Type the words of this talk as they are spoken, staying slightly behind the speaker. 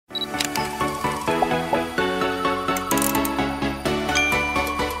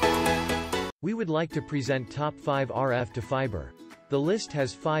would like to present top 5 RF to fiber. The list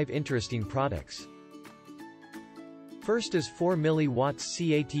has 5 interesting products. First is 4 mW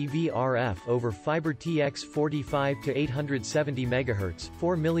CATV RF over fiber TX 45 to 870 MHz,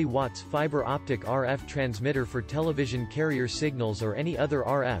 4 mW fiber optic RF transmitter for television carrier signals or any other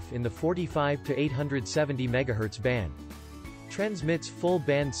RF in the 45 to 870 MHz band. Transmits full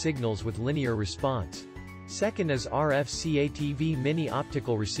band signals with linear response. Second is RF CATV mini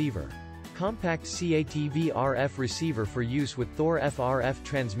optical receiver. Compact CATV RF receiver for use with Thor FRF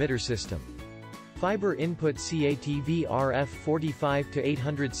transmitter system. Fiber input CATV RF 45 to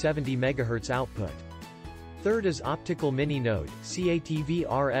 870 MHz output. Third is optical mini node, CATV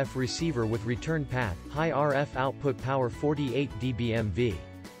RF receiver with return path, high RF output power 48 dBmV.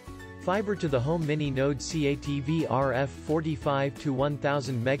 Fiber to the home mini node CATV RF 45 to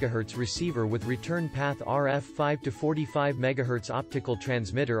 1000 MHz receiver with return path RF 5 to 45 MHz optical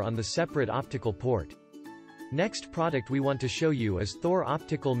transmitter on the separate optical port. Next product we want to show you is Thor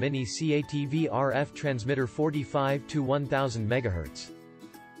Optical Mini CATV RF Transmitter 45 to 1000 MHz.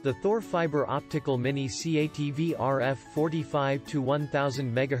 The Thor Fiber Optical Mini CATV RF 45 to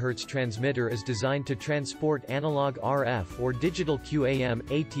 1000 MHz transmitter is designed to transport analog RF or digital QAM,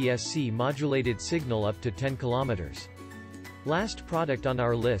 ATSC modulated signal up to 10 km. Last product on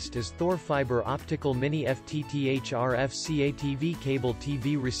our list is Thor Fiber Optical Mini FTTH RF CATV cable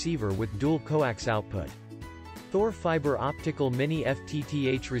TV receiver with dual coax output. Thor Fiber Optical Mini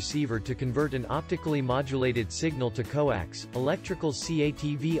FTTH receiver to convert an optically modulated signal to coax, electrical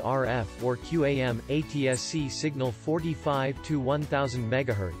CATV RF or QAM, ATSC signal 45 to 1000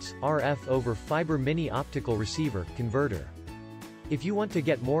 MHz, RF over fiber mini optical receiver, converter. If you want to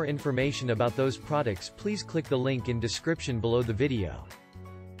get more information about those products, please click the link in description below the video.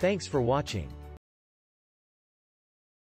 Thanks for watching.